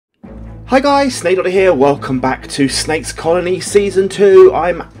Hi guys, SnakeDoctor here, welcome back to Snake's Colony Season 2.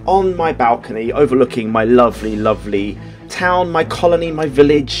 I'm on my balcony overlooking my lovely town, my colony, my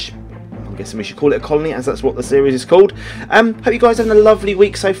village. I'm guessing we should call it a colony as that's what the series is called. Hope you guys are having a lovely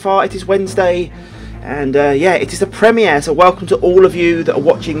week so far. It is Wednesday and yeah, it is the premiere, so welcome to all of you that are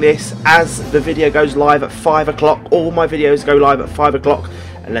watching this as the video goes live at 5 o'clock. All my videos go live at 5 o'clock.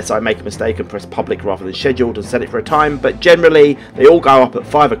 Unless I make a mistake and press public rather than scheduled and set it for a time, but generally they all go up at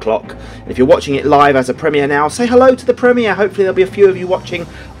 5 o'clock. If you're watching it live as a premiere now, say hello to the premiere. Hopefully there'll be a few of you watching.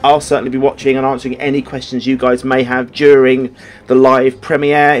 I'll certainly be watching and answering any questions you guys may have during the live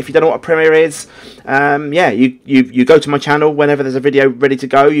premiere. If you don't know what a premiere is, yeah, you go to my channel whenever there's a video ready to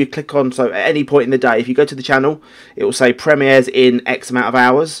go. You click on, so at any point in the day, if you go to the channel, it will say premieres in X amount of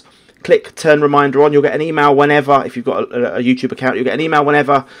hours. Click turn reminder on, you'll get an email whenever, if you've got a YouTube account, you'll get an email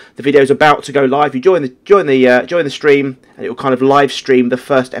whenever the video's about to go live. You join the stream, and it will kind of live stream the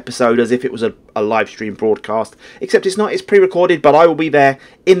first episode as if it was a live stream broadcast. Except it's not, it's pre-recorded, but I will be there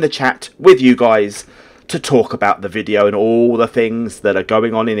in the chat with you guys to talk about the video and all the things that are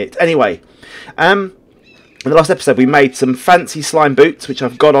going on in it. Anyway, in the last episode we made some fancy slime boots, which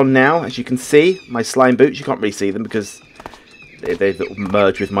I've got on now, as you can see. My slime boots, you can't really see them because they've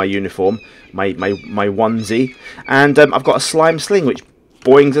merged with my uniform, my onesie, and I've got a slime sling which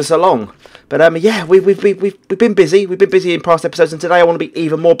boings us along. But yeah, we've been busy. We've been busy in past episodes, and today I want to be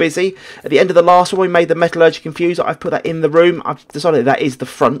even more busy. At the end of the last one, we made the metallurgic infuser. I've put that in the room. I've decided that is the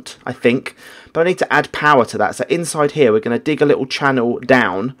front, I think, but I need to add power to that. So inside here, we're going to dig a little channel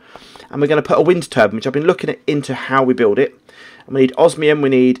down, and we're going to put a wind turbine, which I've been looking into how we build it. And we need osmium, we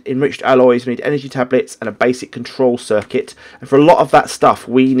need enriched alloys, we need energy tablets, and a basic control circuit. And for a lot of that stuff,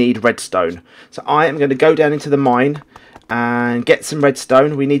 we need redstone. So I am going to go down into the mine and get some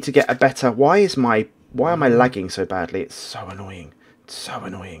redstone. We need to get a better... Why am I lagging so badly? It's so annoying. It's so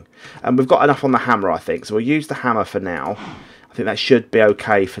annoying. And we've got enough on the hammer, I think. So we'll use the hammer for now. I think that should be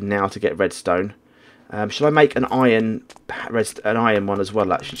okay for now to get redstone. Shall I make an iron one as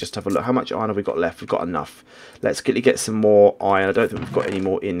well? Actually, just have a look. How much iron have we got left? We've got enough. Let's quickly get some more iron. I don't think we've got any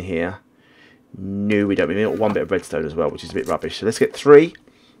more in here. No, we don't. We've got one bit of redstone as well, which is a bit rubbish. So let's get 3.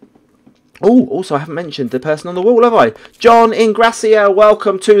 Oh, also I haven't mentioned the person on the wall, have I? John Ingracia,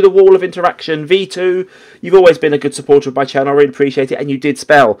 welcome to the Wall of Interaction. V2, you've always been a good supporter of my channel. I really appreciate it. And you did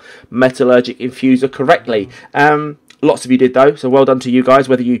spell metallurgic infuser correctly. Lots of you did though, so well done to you guys,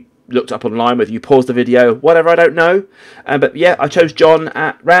 whether you looked up online, whether you paused the video, whatever, I don't know. But yeah, I chose John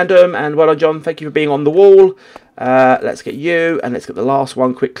at random, and well done, John. Thank you for being on the wall. Let's get you, and let's get the last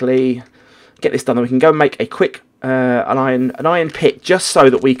one quickly. Get this done, and we can go and make a quick an iron pick, just so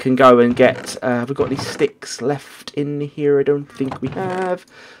that we can go and get. Have we got any sticks left in here? I don't think we have.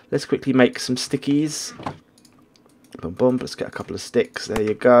 Let's quickly make some stickies. Boom, boom. Let's get a couple of sticks. There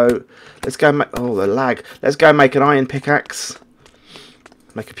you go. Let's go and make. Oh, the lag. Let's go and make an iron pickaxe.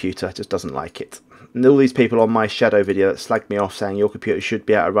 My computer just doesn't like it. And all these people on my shadow video that slagged me off saying your computer should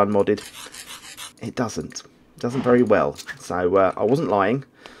be able to run modded. It doesn't. It doesn't very well. So I wasn't lying.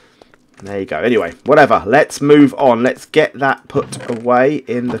 There you go. Anyway, whatever. Let's move on. Let's get that put away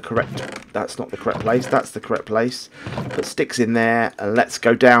in the correct... That's not the correct place. That's the correct place. Put sticks in there. And let's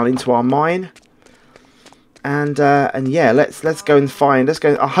go down into our mine. And yeah, let's go and find... Let's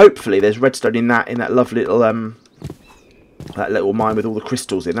go... hopefully there's redstone in that lovely little... that little mine with all the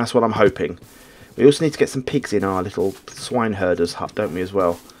crystals in. That's what I'm hoping. We also need to get some pigs in our little swine herders hut, don't we, as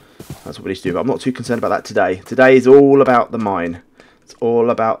well? That's what we need to do, but I'm not too concerned about that today. Today is all about the mine. It's all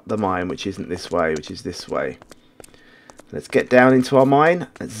about the mine, which isn't this way, which is this way. Let's get down into our mine.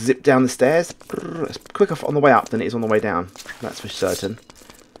 Let's zip down the stairs. It's quicker on the way up than it is on the way down. That's for certain.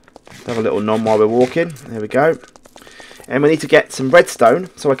 Have a little nom while we're walking. There we go. And we need to get some redstone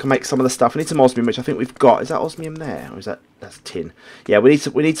so I can make some of the stuff. I need some osmium, which I think we've got. Is that osmium there? Or is that's tin? Yeah, we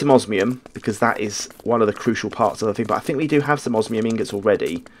need some osmium because that is one of the crucial parts of the thing. But I think we do have some osmium ingots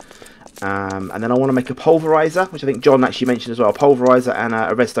already. And then I want to make a pulverizer, which I think John actually mentioned as well. A pulverizer and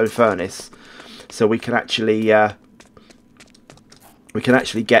a redstone furnace. So we can actually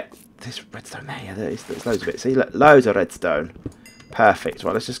get this redstone there. Yeah, there's loads of it. See, look, loads of redstone. Perfect.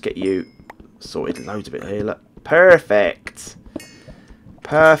 Right, let's just get you sorted. Loads of it here. Look. Perfect.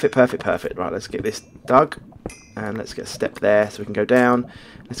 Perfect. Right, let's get this dug. And let's get a step there so we can go down.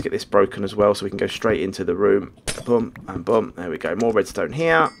 Let's get this broken as well so we can go straight into the room. Boom and boom. There we go. More redstone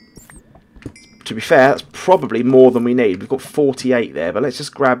here. To be fair, that's probably more than we need. We've got 48 there, but let's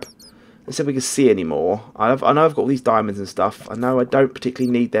just grab... Let's see if we can see any more. I know I've got all these diamonds and stuff. I know I don't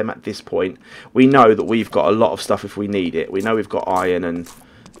particularly need them at this point. We know that we've got a lot of stuff if we need it. We know we've got iron and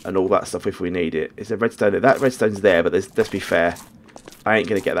all that stuff if we need it. Is there redstone there? That redstone's there, but let's be fair. I ain't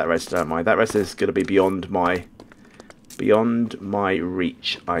going to get that redstone, am I? That redstone is going to be beyond my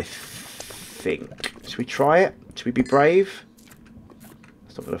reach, I think. Should we try it? Should we be brave?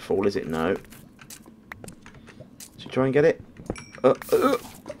 It's not going to fall, is it? No. Should we try and get it?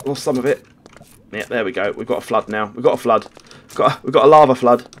 Lost some of it. Yeah, there we go. We've got a flood now. We've got a flood. We've got a lava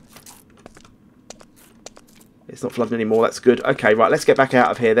flood. It's not flooding anymore. That's good. Okay, right. Let's get back out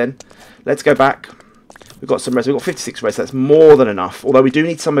of here then. Let's go back. We've got some res. We've got 56 res. That's more than enough. Although we do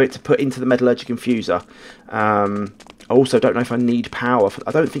need some of it to put into the metallurgic infuser. I also don't know if I need power.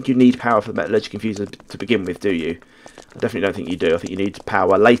 I don't think you need power for the metallurgic infuser to begin with, do you? I definitely don't think you do. I think you need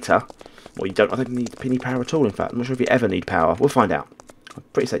power later. Well, you don't. I don't need any power at all, in fact. I'm not sure if you ever need power. We'll find out. I'm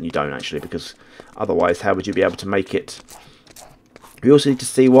pretty certain you don't, actually, because otherwise, how would you be able to make it? We also need to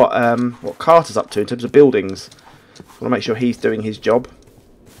see what Carter's up to in terms of buildings. I want to make sure he's doing his job.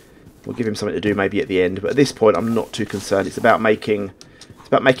 We'll give him something to do maybe at the end, but at this point I'm not too concerned. It's about making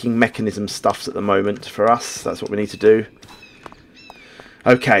mechanism stuffs at the moment for us. That's what we need to do.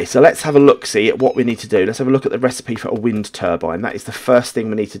 Okay, so let's have a look, see at what we need to do. Let's have a look at the recipe for a wind turbine. That is the first thing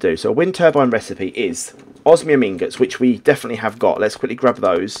we need to do. So a wind turbine recipe is osmium ingots, which we definitely have got. Let's quickly grab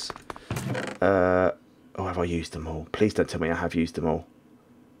those. Oh, have I used them all? Please don't tell me I have used them all.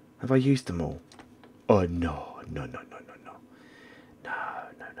 Have I used them all? Oh, no. No.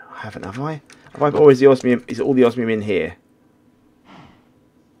 I haven't, have I? Or is the osmium? Is all the osmium in here?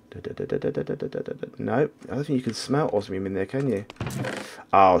 No, I don't think you can smell osmium in there, can you?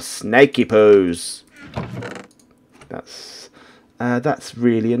 Oh, snaky poos. That's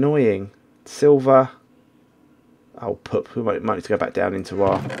really annoying. Silver. Oh, poop. We might need to go back down into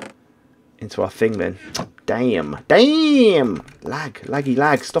our thing then. Damn.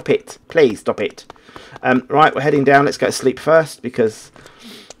 Lag. Stop it. Please stop it. Right, we're heading down. Let's go to sleep first because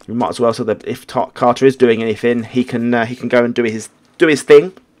we might as well. So that if Carter is doing anything, he can go and do his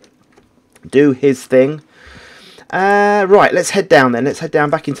thing. Right, let's head down then. Let's head down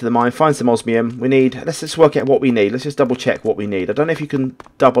back into the mine. Find some osmium. Let's just work out what we need. Let's just double check what we need. I don't know if you can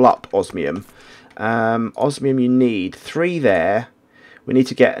double up osmium. Osmium, you need 3 there. We need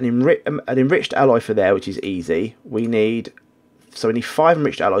to get an enriched alloy for there, which is easy. We need 5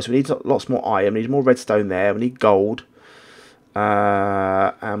 enriched alloys. We need lots more iron. We need more redstone there. We need gold.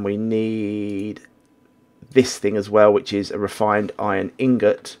 And we need this thing as well, which is a refined iron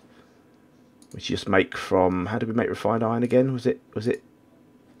ingot, which you just make from... How did we make refined iron again? Was it...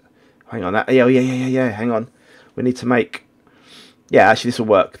 Hang on. Yeah. Hang on. We need to make... Yeah, actually, this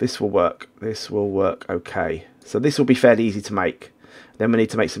will work. Okay. So this will be fairly easy to make. Then we need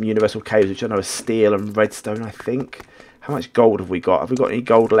to make some universal cables, which I know are steel and redstone, I think. How much gold have we got? Have we got any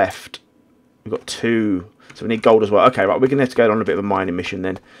gold left? We've got 2. So we need gold as well. Okay, right. We're going to have to go on a bit of a mining mission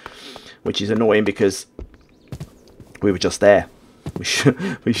then, which is annoying because we were just there. We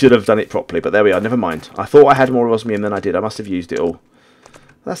should have done it properly, but there we are. Never mind. I thought I had more osmium than I did. I must have used it all.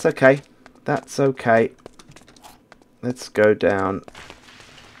 That's okay. That's okay. Let's go down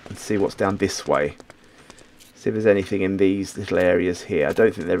and see what's down this way. See if there's anything in these little areas here. I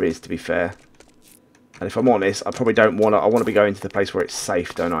don't think there is, to be fair. And if I'm honest, I probably don't want to... I want to be going to the place where it's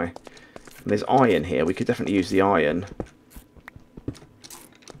safe, don't I? And there's iron here. We could definitely use the iron.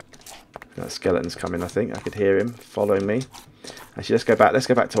 That skeleton's coming, I think. I could hear him following me. Actually, let's go back. Let's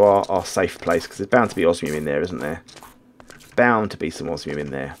go back to our safe place, because there's bound to be osmium in there, isn't there? Bound to be some osmium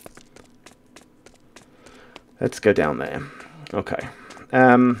in there. Let's go down there. Okay.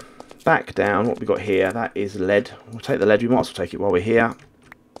 Back down. What we got here? That is lead. We'll take the lead. We might as well take it while we're here.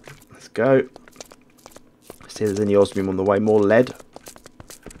 Let's go. See if there's any osmium on the way. More lead.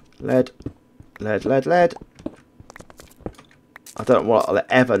 Lead. I don't know what I'll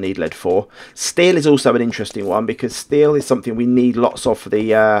ever need lead for. Steel is also an interesting one, because steel is something we need lots of for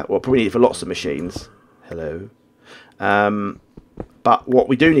the... well, probably need it for lots of machines. Hello. But what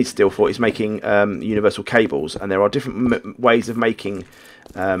we do need steel for is making universal cables, and there are different ways of making...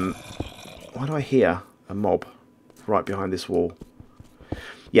 why do I hear a mob right behind this wall?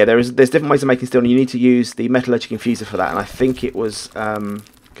 Yeah, there's different ways of making steel, and you need to use the metallurgic infuser for that, and I think it was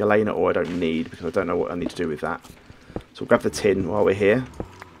galena ore I don't need, because I don't know what I need to do with that. So we'll grab the tin while we're here.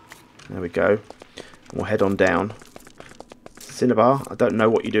 There we go. And we'll head on down. Cinnabar. I don't know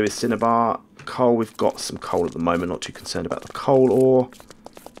what you do with cinnabar. Coal, we've got some coal at the moment. Not too concerned about the coal ore.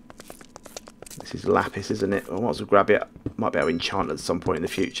 This is lapis, isn't it? I might as well grab it. Might be able to enchant at some point in the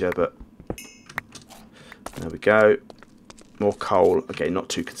future, but... There we go. More coal. Okay, not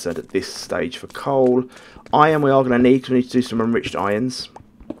too concerned at this stage for coal. Iron we are going to need, because we need to do some enriched irons.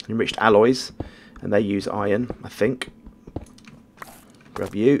 Enriched alloys. And they use iron, I think.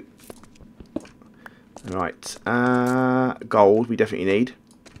 Grab you. Right, gold we definitely need.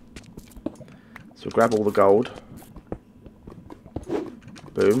 So we'll grab all the gold.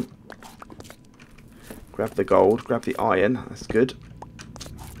 Boom. Grab the gold, grab the iron, that's good.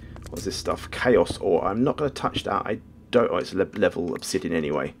 What's this stuff? Chaos ore. I'm not going to touch that. I don't. Oh, it's level obsidian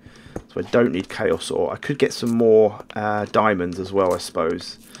anyway. So I don't need chaos ore. I could get some more diamonds as well, I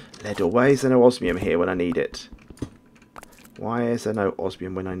suppose. Lead ore. Why is there no osmium here when I need it? Why is there no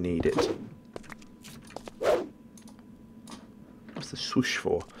osmium when I need it? What's the swoosh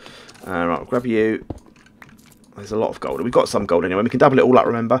for? Right, I'll grab you. There's a lot of gold. We've got some gold anyway. We can double it all up,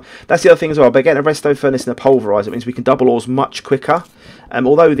 remember. That's the other thing as well. By getting a redstone furnace and a pulverizer, it means we can double ores much quicker.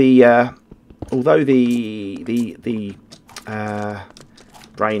 Although the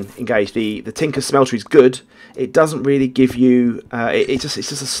brain engaged, the Tinker smelter is good, it doesn't really give you. It's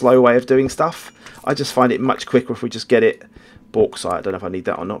just a slow way of doing stuff. I just find it much quicker if we just get it. Bauxite. I don't know if I need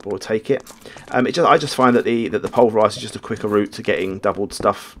that or not, but we'll take it. I just find that the pulverizer is just a quicker route to getting doubled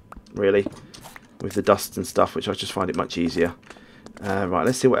stuff, really, with the dust and stuff, which I just find it much easier. Right,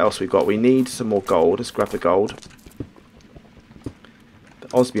 let's see what else we've got. We need some more gold. Let's grab the gold.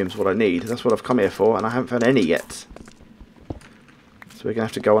 The osmium's what I need. That's what I've come here for, and I haven't found any yet. So we're going to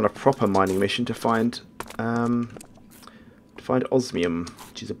have to go on a proper mining mission to find osmium,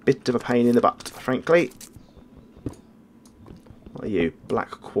 which is a bit of a pain in the butt, frankly. What are you? Black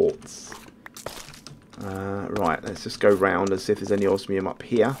quartz. Right, let's just go round and see if there's any osmium up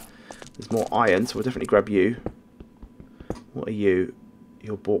here. There's more iron, so we'll definitely grab you. What are you?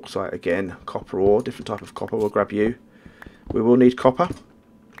 Your bauxite again. Copper ore, different type of copper. We'll grab you. We will need copper.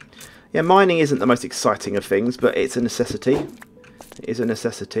 Yeah, mining isn't the most exciting of things, but it's a necessity. It is a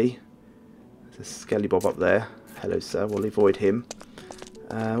necessity. There's a skelly bob up there. Hello, sir. We'll avoid him.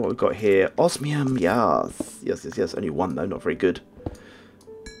 What we've got here? Osmium, yes. Yes. Only one, though. Not very good.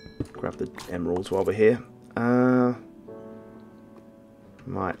 Grab the emeralds while we're here.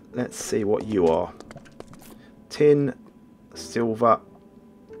 Right, let's see what you are. Tin, silver.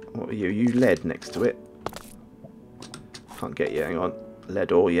 What are you? You lead next to it. Can't get you. Hang on.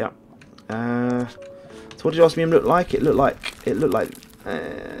 Lead ore, yeah. So what did osmium look like? It looked like.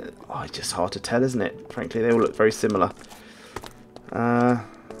 Oh, it's just hard to tell, isn't it? Frankly, they all look very similar. There's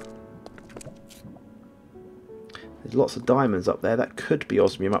lots of diamonds up there. That could be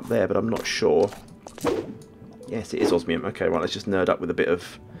osmium up there, but I'm not sure. Yes, it is osmium. Okay, right. Let's just nerd up with a bit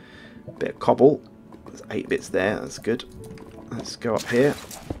of cobble. There's 8 bits there. That's good. Let's go up here.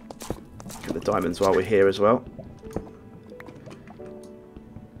 Get the diamonds while we're here as well.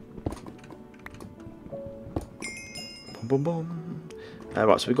 Boom, boom, boom.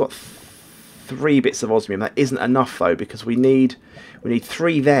 Right, so we've got 3 bits of osmium. That isn't enough though, because we need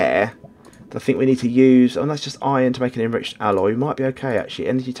 3 there. I think we need to use, and that's just iron to make an enriched alloy. We might be okay actually.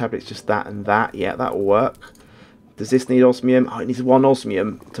 Energy tablets, just that and that. Yeah, that will work. Does this need osmium? Oh, it needs 1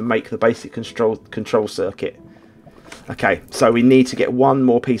 osmium to make the basic control circuit. Okay, so we need to get 1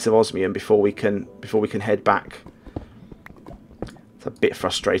 more piece of osmium before we can head back. It's a bit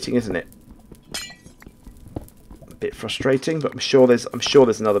frustrating, isn't it? A bit frustrating, but I'm sure there's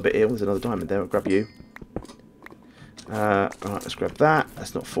another bit here. There's another diamond there. I'll grab you. Alright, let's grab that.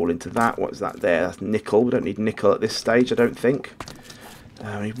 Let's not fall into that. What's that there? That's nickel. We don't need nickel at this stage, I don't think.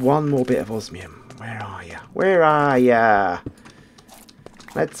 We need 1 more bit of osmium. Where are you? Where are ya?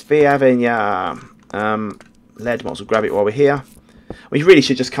 Let's be having ya. Lead, might as well grab it while we're here. We really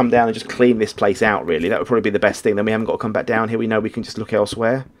should just come down and just clean this place out, really. That would probably be the best thing. Then we haven't got to come back down here. We know we can just look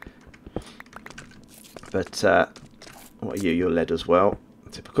elsewhere. But, what are you? You're lead as well.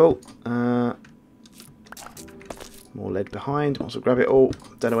 Typical. More lead behind. Might as well grab it all.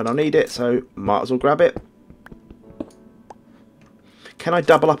 Don't know when I'll need it, so might as well grab it. Can I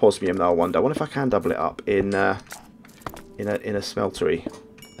double up osmium though, I wonder? I wonder if I can double it up in a smeltery.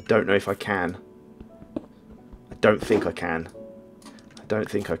 I don't know if I can. I don't think I can. I don't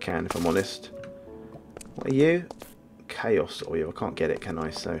think I can, if I'm honest. What are you? Chaos oil. I can't get it, can I?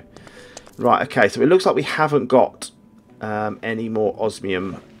 So, right, okay. So it looks like we haven't got any more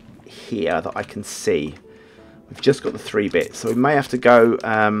osmium here that I can see. We've just got the 3 bits, so we may have to go.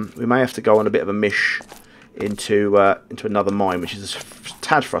 We may have to go on a bit of a mish into another mine, which is a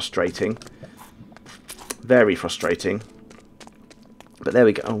tad frustrating, very frustrating. But there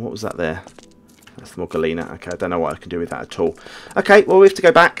we go. Oh, what was that there? That's the Morgalina. Okay, I don't know what I can do with that at all. Okay, well we have to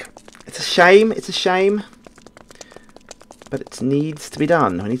go back. It's a shame. It's a shame, but it needs to be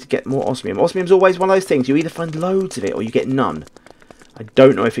done. I need to get more osmium. Osmium's always one of those things. You either find loads of it or you get none. I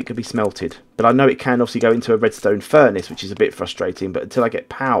don't know if it could be smelted, but I know it can obviously go into a redstone furnace, which is a bit frustrating. But until I get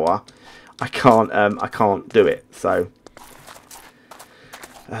power, I can't do it. So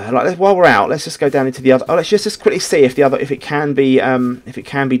While we're out, let's just go down into the other. Oh, let's just quickly see if it can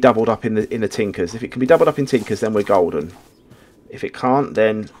be doubled up in the tinkers. If it can be doubled up in tinkers, then we're golden. If it can't,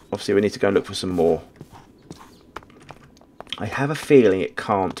 then obviously we need to go and look for some more. I have a feeling it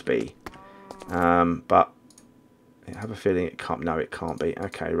can't be, but I have a feeling it can't. No, it can't be.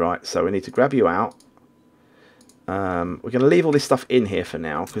 Okay, right. So we need to grab you out. We're going to leave all this stuff in here for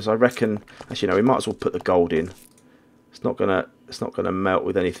now because I reckon. Actually, no, we might as well put the gold in. It's not gonna melt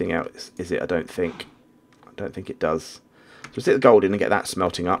with anything else, is it? I don't think it does. So let's get the gold in and get that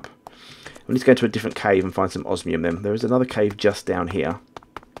smelting up. We need to go to a different cave and find some osmium then. There is another cave just down here.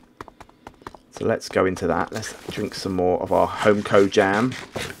 So let's go into that. Let's drink some more of our Homeco jam.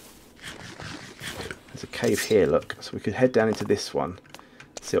 There's a cave here, look. So we could head down into this one.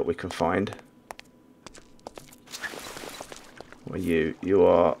 See what we can find. What are you? You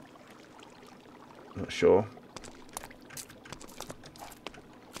are... not sure.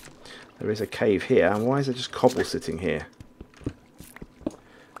 There is a cave here, and why is there just cobble sitting here?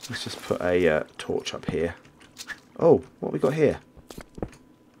 Let's just put a torch up here. Oh, what have we got here?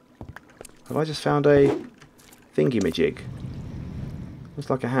 Have I just found a thingy-majig? Looks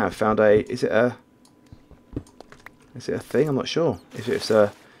like I have found a... Is it a thing? I'm not sure. If it's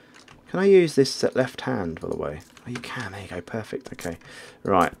a... Can I use this left hand, by the way? Oh, you can. There you go. Perfect. Okay.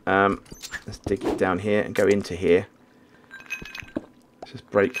 Right. Let's dig it down here and go into here. Just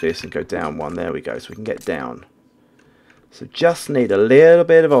break this and go down one. There we go. So we can get down. So just need a little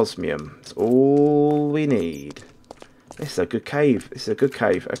bit of osmium. That's all we need. This is a good cave. This is a good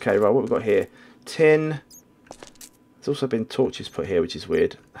cave. Okay, right. What we've got here? Tin. There's also been torches put here, which is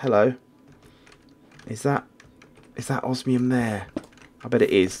weird. Hello. Is that osmium there? I bet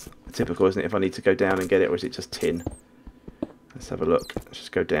it is. Typical, isn't it? If I need to go down and get it, or is it just tin? Let's have a look. Let's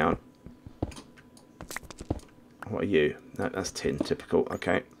just go down. What are you? No, that's tin. Typical.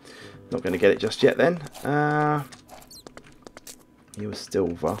 Okay. Not going to get it just yet then. You are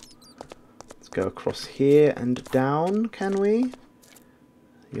silver. Let's go across here and down, can we?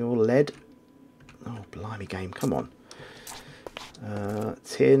 You're lead. Oh, blimey game. Come on.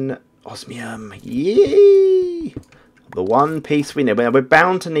 Tin. Osmium. Yee! The one piece we need. We're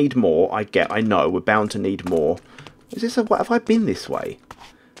bound to need more. I know. We're bound to need more. Is this a... Have I been this way?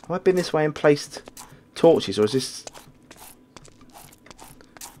 Have I been this way and placed... torches, or is this...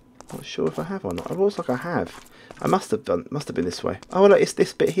 Not sure if I have or not. It looks like I have. I must have been this way. Oh, look, it's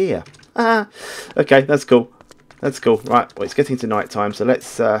this bit here. Ah, okay, that's cool. That's cool. Right, well, it's getting to night time, so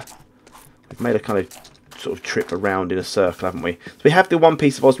let's. We've made a kind of sort of trip around in a circle, haven't we? So we have the one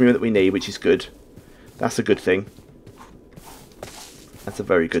piece of osmium that we need, which is good. That's a good thing. That's a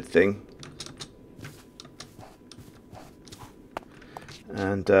very good thing.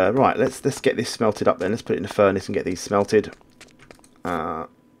 And right, let's get this smelted up then. Let's put it in the furnace and get these smelted.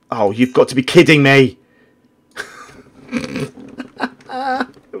 Oh, you've got to be kidding me! It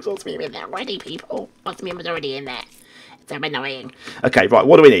was osmium in there already, people. Osmium was already in there. It's so annoying. Okay, right.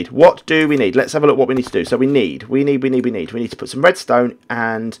 What do we need? What do we need? Let's have a look. What we need to do. So we need to put some redstone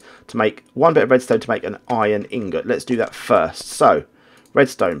and to make one bit of redstone to make an iron ingot. Let's do that first. So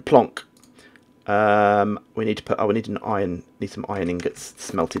redstone, plonk. We need to put. Oh, we need an iron. Need some iron ingots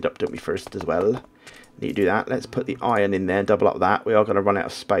smelted up, don't we? First as well. Need to do that. Let's put the iron in there and double up that. We are going to run out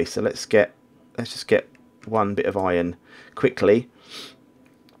of space, so let's just get one bit of iron quickly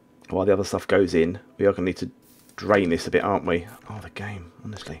while the other stuff goes in. We are going to need to drain this a bit, aren't we? Oh, the game,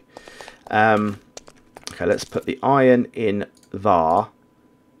 honestly. Okay, let's put the iron in there. Oh,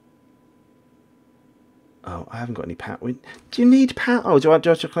 I haven't got any power. Do you need power? Oh, can I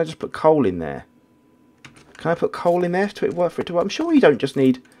just put coal in there? Can I put coal in there for it to work? I'm sure you don't just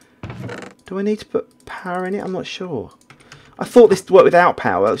need... Do I need to put power in it? I'm not sure. I thought this worked without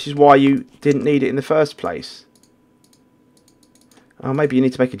power, which is why you didn't need it in the first place. Oh, maybe you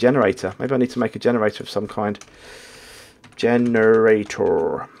need to make a generator. Maybe I need to make a generator of some kind.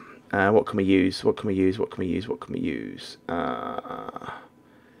 Generator. What can we use? What can we use? What can we use? What can we use?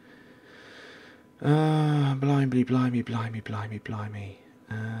 Blimey.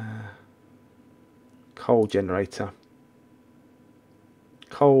 Coal generator.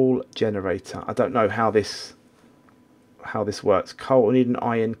 Coal generator. I don't know how this works. Coal. We need an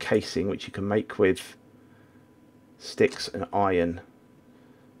iron casing, which you can make with sticks and iron.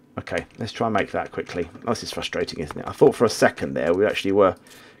 Okay, let's try and make that quickly. Oh, this is frustrating, isn't it? I thought for a second there we actually were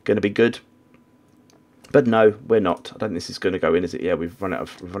going to be good, but no, we're not. I don't think this is going to go in, is it? Yeah, we've run out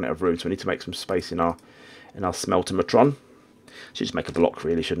of room, so we need to make some space in our smeltomatron. Should just make a block,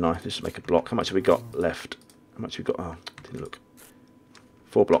 really, shouldn't I? Just make a block. How much have we got left? How much have we got? Oh, didn't look.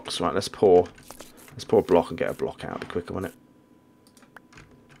 4 blocks. Right, let's pour a block and get a block out. It'll be quicker, won't it?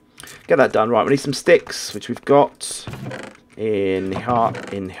 get that done. Right, we need some sticks, which we've got in here.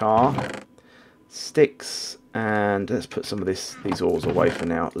 Sticks, and let's put some of these ores away for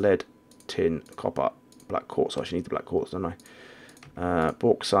now. Lead, tin, copper, black quartz. I actually need the black quartz, don't I?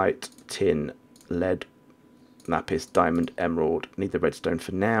 Bauxite, tin, lead, lapis, diamond, emerald. Need the redstone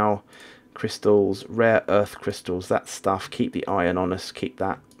for now. Crystals, rare earth crystals, that stuff. Keep the iron on us. Keep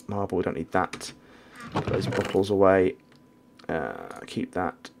that. Marble, we don't need that. Put those bottles away. Keep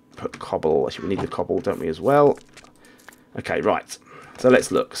that. Put cobble. Actually, we need the cobble, don't we, as well? Okay, right. So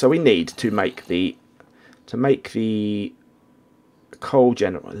let's look. So we need to make the coal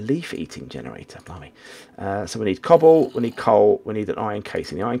generator, leaf eating generator. Blimey. So we need cobble. We need coal. We need an iron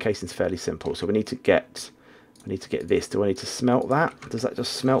casing. The iron casing is fairly simple. So we need to get this. Do I need to smelt that? Does that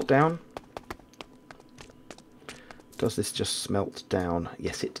just smelt down? Does this just smelt down?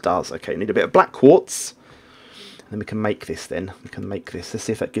 Yes, it does. Okay, we need a bit of black quartz. And then we can make this then. We can make this. Let's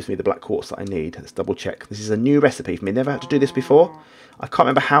see if that gives me the black quartz that I need. Let's double check. This is a new recipe for me. Never had to do this before. I can't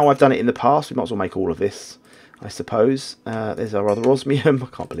remember how I've done it in the past. We might as well make all of this, I suppose. There's our other osmium.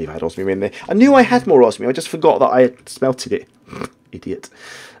 I can't believe I had osmium in there. I knew I had more osmium. I just forgot that I had smelted it. Idiot.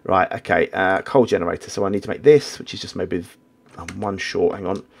 Right, okay. Coal generator. So I need to make this, which is just made with one short. Hang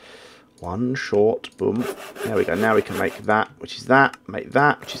on. One short. Boom. There we go. Now we can make that, which is that. Make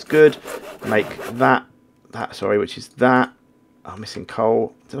that, which is good. Make that. Sorry, which is that. I'm missing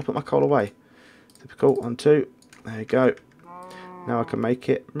coal. Did I put my coal away? Typical. 1, 2. There you go. Now I can make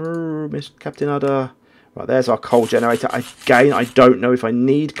it. Miss Captain Udder. Right, there's our coal generator. Again, I don't know if I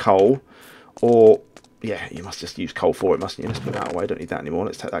need coal or... Yeah, you must just use coal for it, mustn't you? Let's put that away. I don't need that anymore.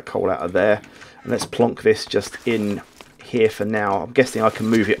 Let's take that coal out of there. And let's plonk this just in here for now. I'm guessing I can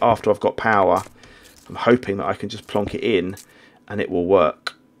move it after I've got power. I'm hoping that I can just plonk it in and it will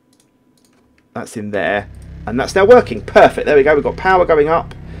work. That's in there. And that's now working. Perfect. There we go. We've got power going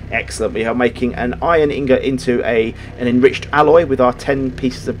up. Excellent. We are making an iron ingot into an enriched alloy with our 10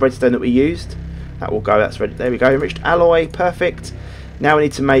 pieces of redstone that we used. That will go. That's ready. There we go. Enriched alloy. Perfect. Now we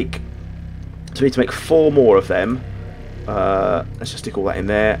need to make 4 more of them. Let's just stick all that in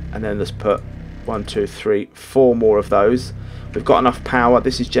there. And then let's put 1, 2, 3, 4 more of those. We've got enough power.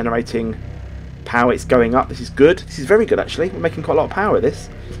 This is generating power. It's going up. This is good. This is very good, actually. We're making quite a lot of power with this.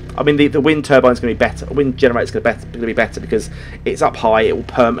 I mean, the wind turbine's going to be better. The wind generator's going to be better because it's up high. It will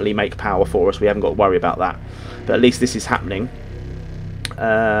permanently make power for us. We haven't got to worry about that. But at least this is happening.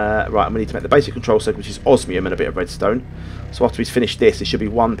 Right, and we need to make the basic control circuit, which is osmium and a bit of redstone. So after we've finished this, there should be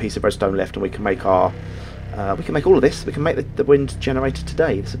 1 piece of redstone left, and we can make our... we can make all of this. We can make the wind generator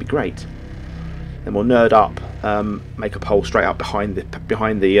today. This would be great. Then we'll nerd up, make a pole straight up behind the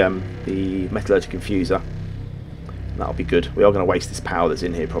metallurgic infuser. That'll be good. We are going to waste this power that's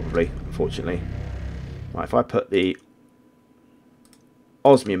in here probably, unfortunately. Right, if I put the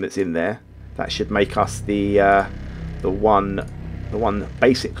osmium that's in there, that should make us the one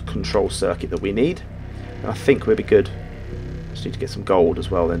basic control circuit that we need. And I think we'll be good. Just need to get some gold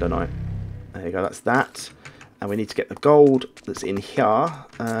as well then, don't I? There you go, that's that. And we need to get the gold that's in here.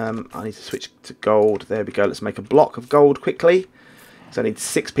 I need to switch to gold. There we go. Let's make a block of gold quickly. So I need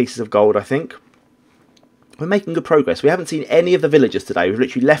 6 pieces of gold, I think. We're making good progress. We haven't seen any of the villagers today. We've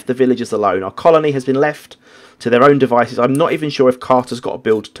literally left the villagers alone. Our colony has been left to their own devices. I'm not even sure if Carter's got a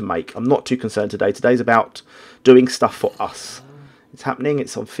build to make. I'm not too concerned today. Today's about doing stuff for us. It's happening.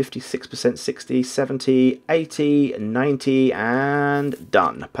 It's on 56%, 60, 70, 80, 90, and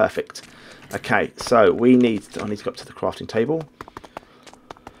done. Perfect. Okay, so I need to go up to the crafting table.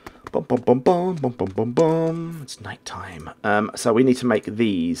 Bum, bum, bum, bum, bum, bum, bum, bum. It's night time. So we need to make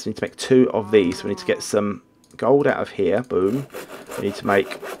these. We need to make 2 of these. So we need to get some gold out of here. Boom. We need to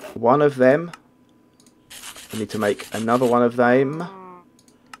make 1 of them. We need to make another 1 of them.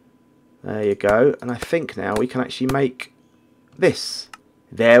 There you go. And I think now we can actually make this.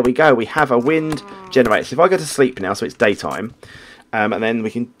 There we go. We have a wind generator. So if I go to sleep now, so it's daytime, and then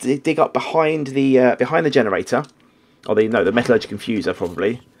we can dig up behind the generator, or the metallurgic infuser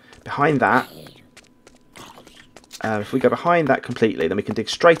probably. Behind that, if we go behind that completely, then we can dig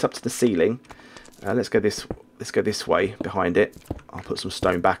straight up to the ceiling. Let's go this way behind it. I'll put some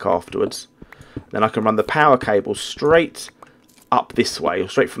stone back afterwards. Then I can run the power cable straight up this way, or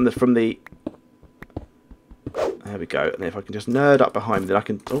straight from the. There we go. And then if I can just nerd up behind me, then I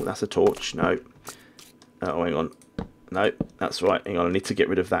can. Oh, that's a torch. No. Oh, hang on. No, that's right. Hang on. I need to get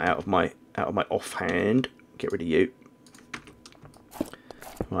rid of that out of my offhand. Get rid of you.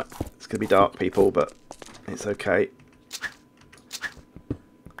 Right, it's going to be dark, people, but it's okay.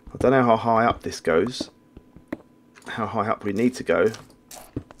 I don't know how high up this goes. How high up we need to go.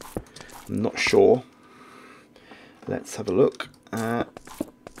 I'm not sure. Let's have a look.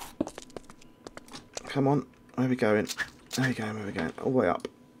 Come on. Where are we going? Where are we going? Where are we going? All the way up.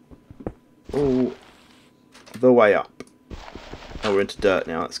 All the way up. Oh, we're into dirt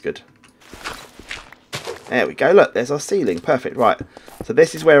now. That's good. There we go. Look, there's our ceiling. Perfect. Right. So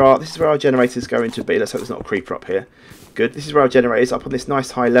this is where our generator is going to be. Let's hope there's not a creeper up here. Good. This is where our generator is, up on this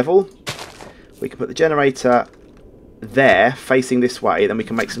nice high level. We can put the generator there, facing this way. Then we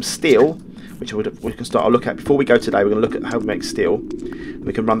can make some steel, which we can start to look at. Before we go today, we're going to look at how we make steel.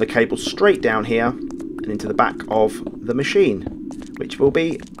 We can run the cable straight down here and into the back of the machine, which will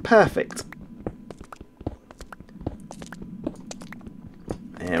be perfect.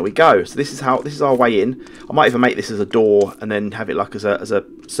 There we go. So this is our way in. I might even make this as a door and then have it like as a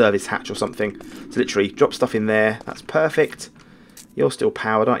service hatch or something. So literally drop stuff in there. That's perfect. You're still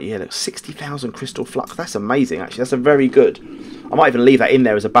powered, aren't you? Yeah, look, 60,000 crystal flux. That's amazing, actually. That's a very good. I might even leave that in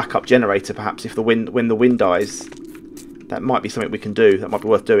there as a backup generator, perhaps, if when the wind dies. That might be something we can do. That might be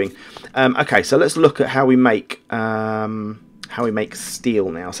worth doing. Okay, so let's look at how we make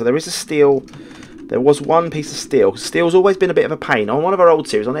steel now. So there is a steel. There was one piece of steel. Steel's always been a bit of a pain. On one of our old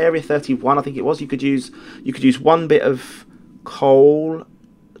series, on Area 31, I think it was, you could use one bit of coal,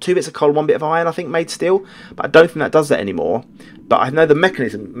 2 bits of coal, 1 bit of iron, I think, made steel. But I don't think that does that anymore. But I know the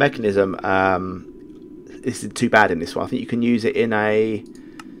mechanism isn't too bad in this one. I think you can use it in a...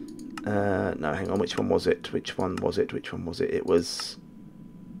 no, hang on, which one was it? Which one was it? It was...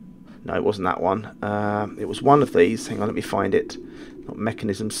 No, it wasn't that one. It was one of these. Hang on, let me find it. Not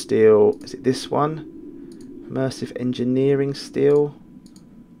mechanism steel. Is it this one? Immersive engineering steel.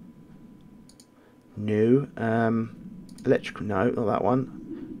 No. Electrical. No, not that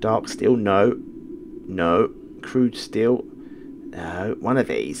one. Dark steel. No. No. Crude steel. No. One of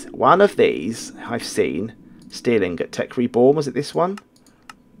these. One of these I've seen. Steel ingot. Tech Reborn. Was it this one?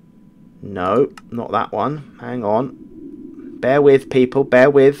 No, not that one. Hang on. Bear with, people.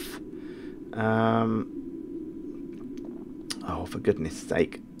 Bear with. Oh, for goodness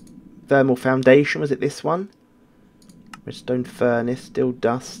sake. Thermal foundation, was it this one? Redstone furnace, steel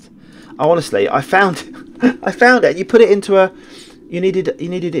dust. Oh, honestly, I found it. You put it into a... You needed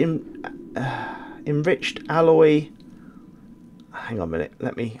enriched alloy... Hang on a minute.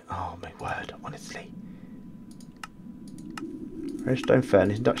 Let me... Oh, my word, honestly. Redstone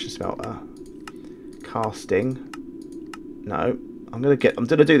furnace, induction smelter. Casting. No. I'm gonna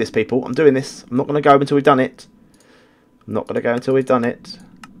do this, people. I'm doing this. I'm not gonna go until we've done it. I'm not gonna go until we've done it.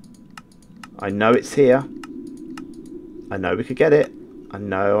 I know it's here. I know we could get it. I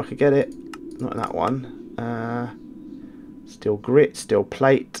know I could get it. Not that one. Steel grit, steel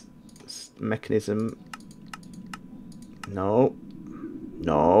plate, mechanism. No.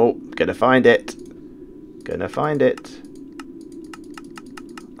 No. Gonna find it. Gonna find it.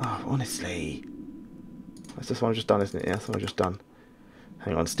 Oh, honestly. That's just what I've just done, isn't it? Yeah, that's what I've just done.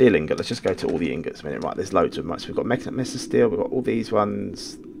 Hang on, steel ingot. Let's just go to all the ingots a minute. Right, there's loads of them. So we've got mecha steel. We've got all these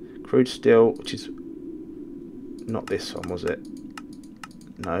ones. Crude steel, which is not this one, was it?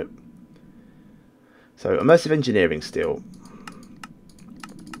 No. So immersive engineering steel.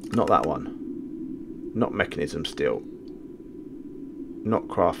 Not that one. Not mechanism steel. Not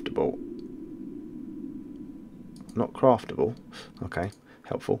craftable. Not craftable. Okay,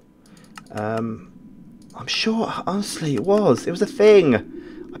 helpful. I'm sure, honestly, it was. It was a thing.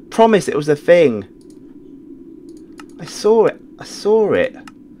 I promise it was a thing. I saw it. I saw it.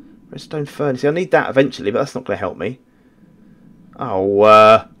 Redstone furnace. I need that eventually, but that's not going to help me.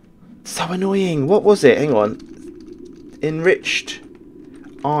 Oh, so annoying. What was it? Hang on. Enriched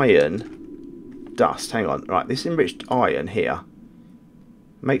iron dust. Hang on. Right, this enriched iron here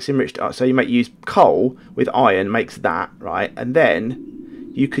makes enriched iron. So you use coal with iron, makes that, right? And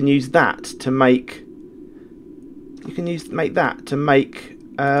then you can use that to make... make that to make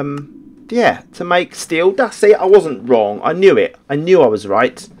yeah, to make steel dust. See, I wasn't wrong. I knew it. I knew I was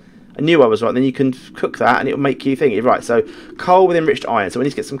right. I knew I was right. Then you can cook that and it will make you think. Right, so coal with enriched iron. So we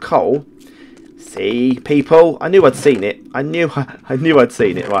need to get some coal. See, people, I knew I'd seen it. I knew I'd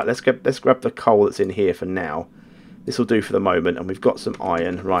seen it. Right, let's grab the coal that's in here for now. This will do for the moment, and we've got some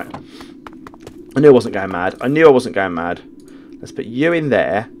iron. Right, I knew I wasn't going mad. I knew I wasn't going mad. Let's put you in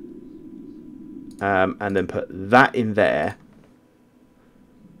there. And then put that in there.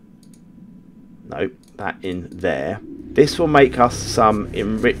 No, that in there. This will make us some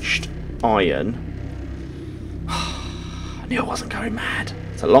enriched iron. I knew I wasn't going mad.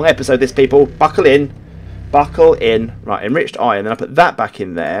 It's a long episode, this, people. Buckle in. Buckle in. Right, enriched iron. Then I put that back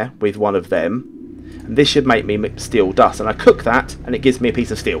in there with one of them. And this should make me steel dust. And I cook that, and it gives me a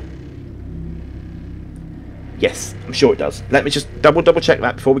piece of steel. Yes, I'm sure it does. Let me just double check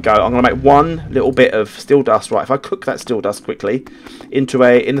that before we go. I'm going to make one little bit of steel dust. Right, if I cook that steel dust quickly in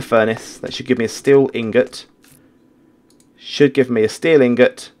the furnace, that should give me a steel ingot. Should give me a steel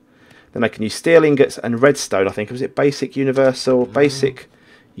ingot. Then I can use steel ingots and redstone, I think. Was it basic universal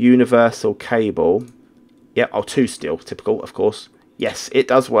cable? Yep, oh, 2 steel, typical, of course. Yes, it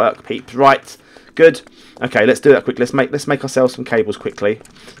does work, peeps. Right, good. Okay, let's do that quickly. Let's make ourselves some cables quickly.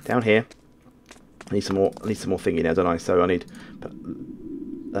 Down here. I need some more thingy now, don't I? So I need put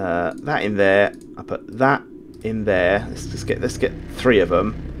that in there. I put that in there. Let's get 3 of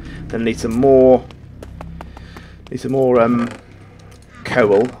them. Then I need some more.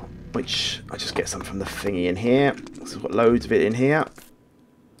 Coal, which I just get some from the thingy in here. So I've got loads of it in here.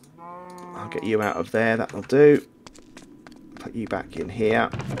 I'll get you out of there. That'll do. Put you back in here.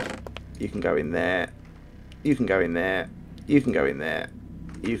 You can go in there. You can go in there. You can go in there.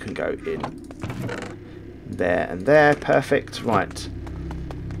 You can go in there and there. Perfect. Right.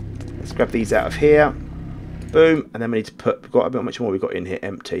 Let's grab these out of here. Boom. And then we need to put, we've got how much more we've got in here?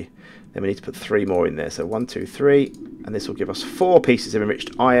 Empty. Then we need to put 3 more in there. So 1, 2, 3. And this will give us 4 pieces of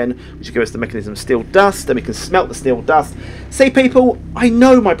enriched iron, which will give us the mechanism of steel dust. Then we can smelt the steel dust. See, people, I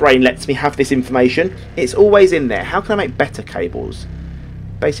know my brain lets me have this information. It's always in there. How can I make better cables?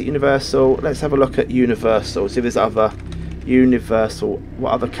 Basic universal. Let's have a look at universal. See if there's other universal.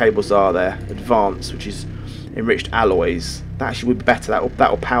 What other cables are there? Advanced, which is enriched alloys. That actually would be better.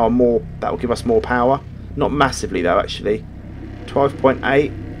 That'll power more. That will give us more power. Not massively though, actually.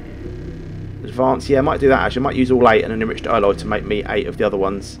 12.8. Advanced. Yeah, I might do that actually. I might use all 8 and an enriched alloy to make me 8 of the other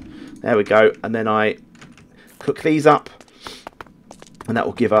ones. There we go. And then I cook these up, and that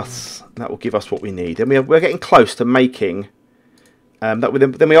will give us what we need. And we're getting close to making. Then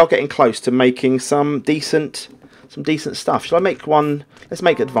we are getting close to making some decent stuff. Shall I make one? Let's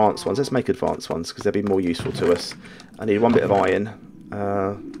make advanced ones. Let's make advanced ones because they'll be more useful to us. I need 1 bit of iron.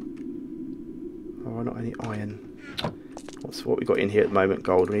 Oh, not any iron. What's what we got in here at the moment?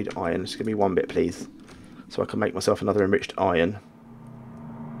 Gold. We need iron. Just give me 1 bit, please, so I can make myself another enriched iron.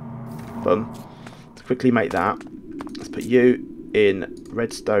 Boom. To quickly make that, let's put you in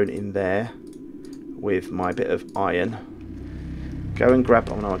redstone in there with my bit of iron. Go and grab.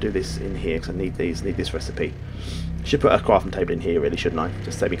 Oh no, I'll do this in here because I need these. I need this recipe. Should put a crafting table in here, really, shouldn't I?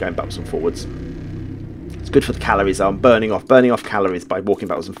 Just save me going backwards and forwards. It's good for the calories. I'm burning off calories by walking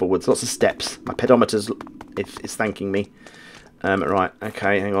backwards and forwards. Lots of steps. My pedometer's is thanking me. Right,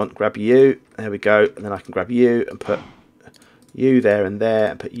 okay, hang on. Grab you. There we go. And then I can grab you and put you there and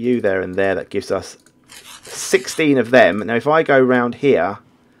there and put you there and there. That gives us 16 of them. Now, if I go round here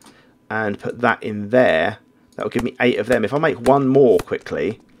and put that in there, that will give me 8 of them. If I make 1 more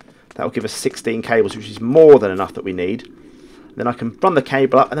quickly, that will give us 16 cables, which is more than enough that we need. Then I can run the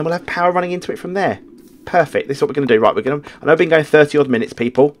cable up, and then we'll have power running into it from there. Perfect. This is what we're going to do. Right, I know I've been going 30 odd minutes,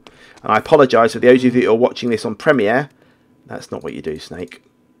 people, and I apologise for those of you who are watching this on Premiere. That's not what you do, Snake.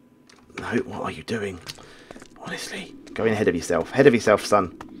 No, what are you doing? Honestly, go in ahead of yourself. Ahead of yourself,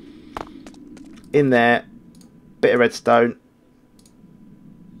 son. In there, bit of redstone.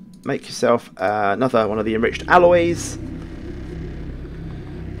 Make yourself another one of the enriched alloys.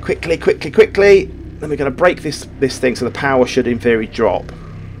 Quickly, quickly, quickly. Then we're going to break this thing so the power should in theory drop.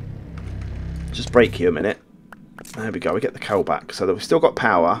 Just break you a minute. There we go. We get the coal back so that we've still got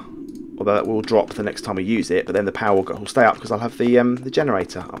power, although that will drop the next time we use it. But then the power will stay up because I'll have the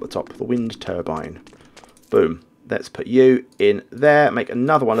generator up the top, the wind turbine. Boom. Let's put you in there. Make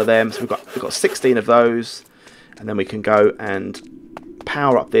another one of them. So we've got 16 of those, and then we can go and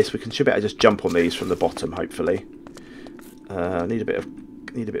power up this. Should be able to just jump on these from the bottom, hopefully. Need a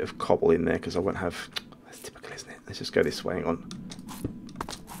bit of cobble in there because I won't have. That's typical, isn't it? Let's just go this way. Hang on.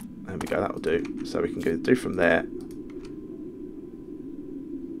 There we go. That'll do. So we can do from there.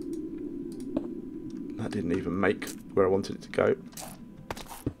 That didn't even make where I wanted it to go.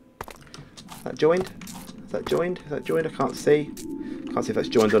 Is that joined? Is that joined? Is that joined? I can't see. Can't see if that's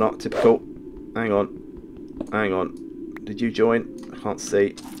joined or not. Typical. Hang on. Hang on. Did you join? I can't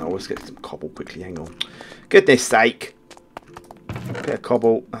see. Oh, let's get some cobble quickly. Hang on. Goodness sake. Bit of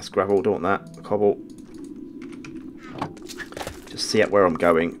cobble. That's gravel. Don't want that. Cobble. Just see where I'm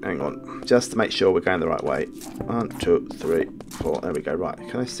going. Hang on. Just to make sure we're going the right way. 1, 2, 3, 4. There we go. Right.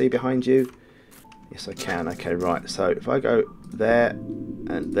 Can I see behind you? Yes, I can. Okay, right. So if I go there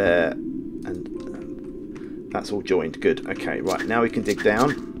and there and that's all joined. Good. Okay, right. Now we can dig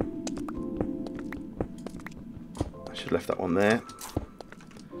down. I should have left that one there.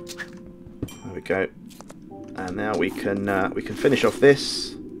 There we go. And now we can finish off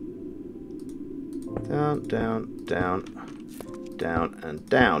this. Down, down, down, down, and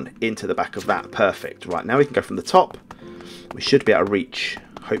down into the back of that. Perfect. Right, now we can go from the top. We should be able to reach,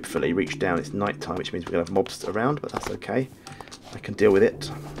 hopefully, reach down. It's night time, which means we're going to have mobs around, but that's okay. I can deal with it.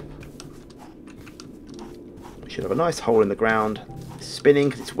 We should have a nice hole in the ground. It's spinning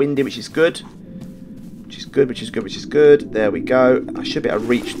because it's windy, which is good. Which is good, which is good, which is good. There we go. I should be able to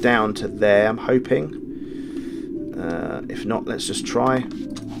reach down to there, I'm hoping. If not, let's just try.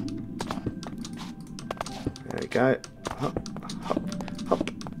 There we go. Hop, hop, hop,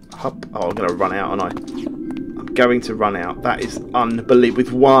 hop. Oh, I'm going to run out, aren't I? I'm going to run out. That is unbelievable.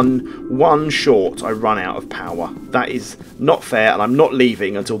 With one shot, I run out of power. That is not fair, and I'm not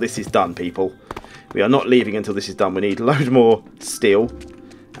leaving until this is done, people. We are not leaving until this is done. We need a load more steel,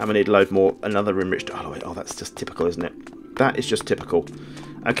 and we need a load more, another enriched. Oh, wait, oh, that's just typical, isn't it? That is just typical.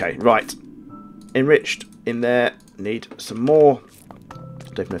 Okay, right. Enriched in there. Need some more. I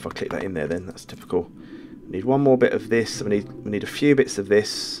don't even know if I click that in there then. That's typical. Need one more bit of this. We need a few bits of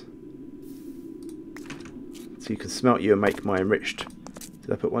this. So you can smelt you and make my enriched.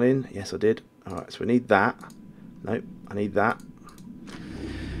 Did I put one in? Yes, I did. Alright, so we need that. Nope, I need that.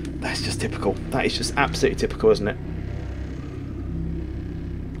 That's just typical. That is just absolutely typical, isn't it?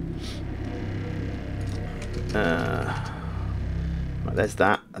 Right, there's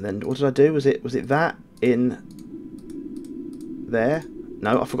that. And then what did I do? Was it that in there?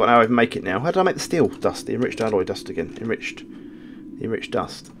 No, I forgot how I make it now. How did I make the steel dust? The enriched alloy dust again. The enriched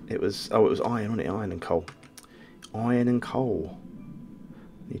dust. It was iron, wasn't it? Iron and coal. Iron and coal.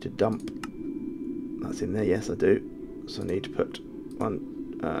 Need to dump. That's in there. Yes, I do. So I need to put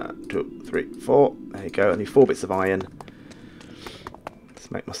 1, 2, 3, 4. There you go. I need 4 bits of iron. Let's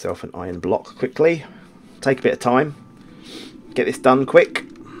make myself an iron block quickly. Take a bit of time. Get this done quick.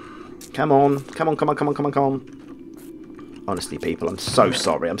 Come on. Come on, come on, come on, come on, come on. Honestly, people, I'm so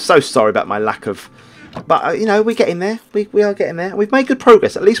sorry. I'm so sorry about my lack of... But, you know, we're getting there. We are getting there. We've made good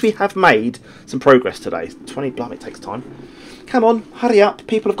progress. At least we have made some progress today. 20, blimey, it takes time. Come on, hurry up.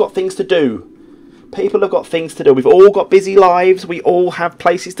 People have got things to do. People have got things to do. We've all got busy lives. We all have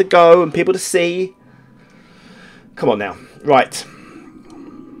places to go and people to see. Come on now. Right.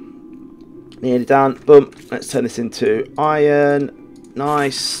 Nearly done. Boom. Let's turn this into iron.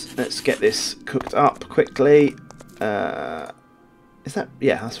 Nice. Let's get this cooked up quickly. Is that...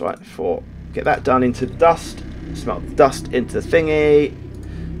 Yeah, that's right. 4. Get that done into dust. Smelt the dust into the thingy.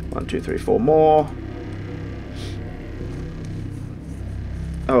 1, 2, 3, 4 more.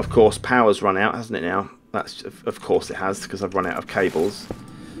 Oh, of course, power's run out, hasn't it now? That's of course it has, because I've run out of cables.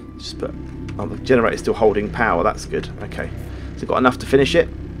 Just put... Oh, the generator's still holding power. That's good. Okay. Has it got enough to finish it?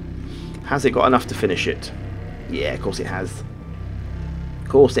 Has it got enough to finish it? Yeah, of course it has. Of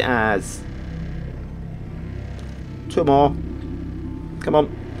course it has. 2 more. Come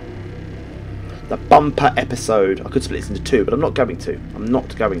on. The bumper episode. I could split this into 2, but I'm not going to. I'm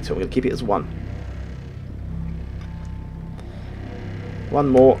not going to. I'm going to keep it as 1. 1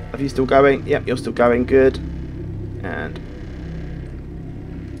 more. Are you still going? Yep, you're still going. Good. And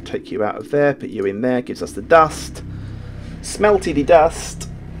take you out of there. Put you in there. Gives us the dust. Smelty the dust.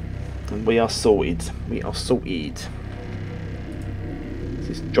 And we are sorted. We are sorted. This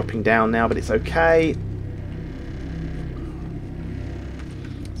is dropping down now, but it's okay.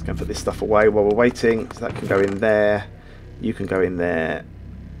 Let's go and put this stuff away while we're waiting. So that can go in there. You can go in there.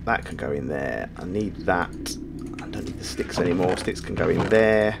 That can go in there. I need that. I don't need the sticks anymore. Sticks can go in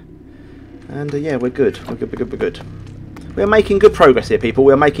there. And yeah, we're good. We're good, we're good, we're good. We're making good progress here, people.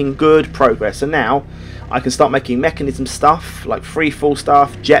 We're making good progress. And now I can start making mechanism stuff, like free fall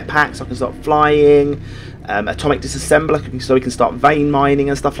stuff, jetpacks. I can start flying. Atomic disassembler, so we can start vein mining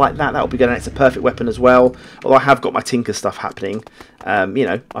and stuff like that. That'll be good, and it's a perfect weapon as well. Although I have got my tinker stuff happening. You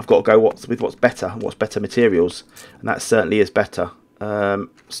know, I've got to go with what's better, what's better materials, and that certainly is better.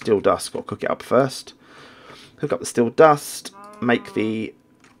 Steel dust, got to cook it up first. Hook up the steel dust. Make the.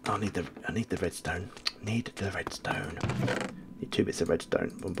 Oh, I need the redstone. Need the redstone. Need 2 bits of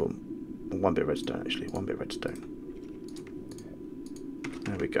redstone. Boom, boom. 1 bit of redstone actually. 1 bit of redstone.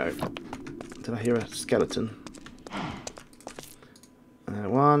 There we go. Did I hear a skeleton?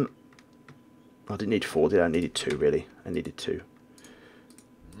 1. I didn't need 4, did I? I needed 2, really. I needed 2.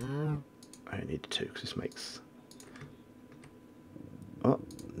 I needed 2 because this makes... Oh,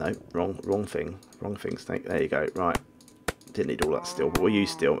 no, wrong thing. Wrong thing, Snake. There you go. Right. Didn't need all that steel, but we'll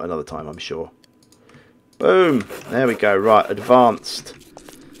use steel another time, I'm sure. Boom! There we go. Right, advanced.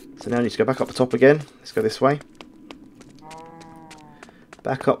 So now I need to go back up the top again. Let's go this way.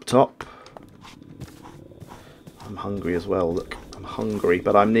 Back up top. I'm hungry as well, look. I'm hungry,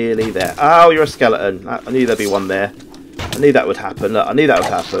 but I'm nearly there. Oh, you're a skeleton. I knew there'd be one there. I knew that would happen. Look, I knew that would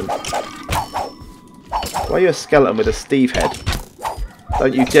happen. Why are you a skeleton with a Steve head?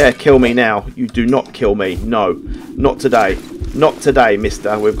 Don't you dare kill me now. You do not kill me. No. Not today. Not today,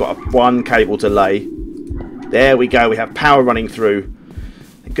 mister. We've got one cable to lay. There we go. We have power running through.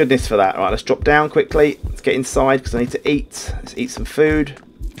 Thank goodness for that. All right, let's drop down quickly. Let's get inside because I need to eat. Let's eat some food.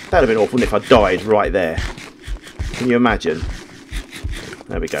 That would have been awful if I died right there. Can you imagine?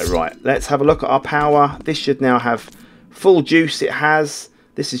 There we go. Right. Let's have a look at our power. This should now have full juice. It has.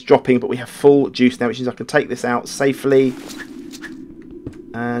 This is dropping, but we have full juice now, which means I can take this out safely.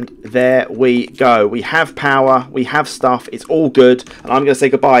 And there we go. We have power. We have stuff. It's all good. And I'm going to say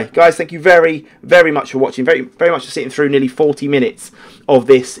goodbye. Guys, thank you very, very much for watching. Very, very much for sitting through nearly 40 minutes of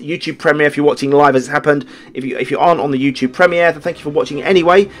this YouTube premiere. If you're watching live as it's happened, if you aren't on the YouTube premiere, then thank you for watching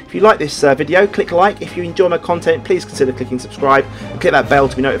anyway. If you like this video, click like. If you enjoy my content, please consider clicking subscribe. And click that bell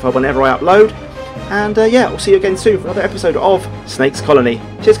to be notified whenever I upload. And yeah, we'll see you again soon for another episode of Snake's Colony.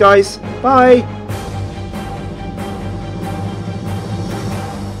 Cheers, guys. Bye.